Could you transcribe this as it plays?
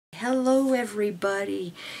Hello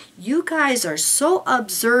everybody. You guys are so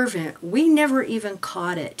observant. We never even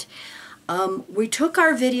caught it. We took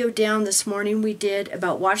our video down this morning. We did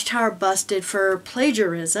about Watchtower busted for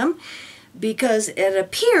plagiarism because it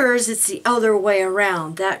appears it's the other way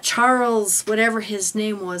around. That Charles, whatever his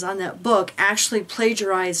name was on that book, actually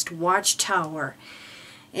plagiarized Watchtower.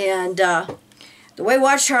 And the way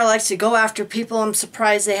Watchtower likes to go after people, I'm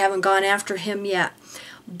surprised they haven't gone after him yet.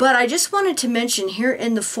 But I just wanted to mention here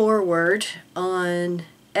in the foreword on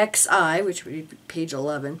XI, which would be page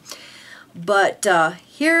 11, but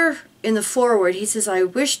here in the foreword he says, I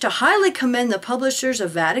wish to highly commend the publishers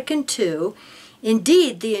of Vatican II,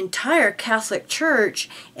 indeed the entire Catholic Church,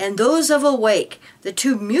 and those of Awake, the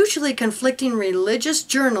two mutually conflicting religious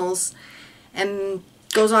journals, and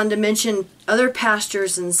goes on to mention other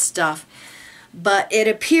pastors and stuff. But it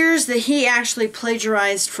appears that he actually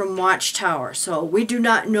plagiarized from Watchtower. So we do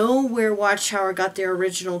not know where Watchtower got their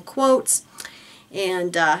original quotes.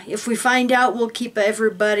 And if we find out, we'll keep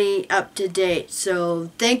everybody up to date.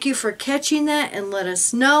 So thank you for catching that and let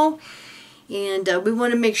us know. And we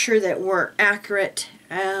want to make sure that we're accurate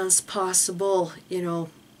as possible, you know,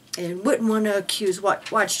 and wouldn't want to accuse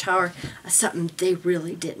Watchtower of something they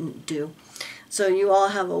really didn't do. So you all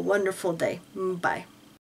have a wonderful day. Bye.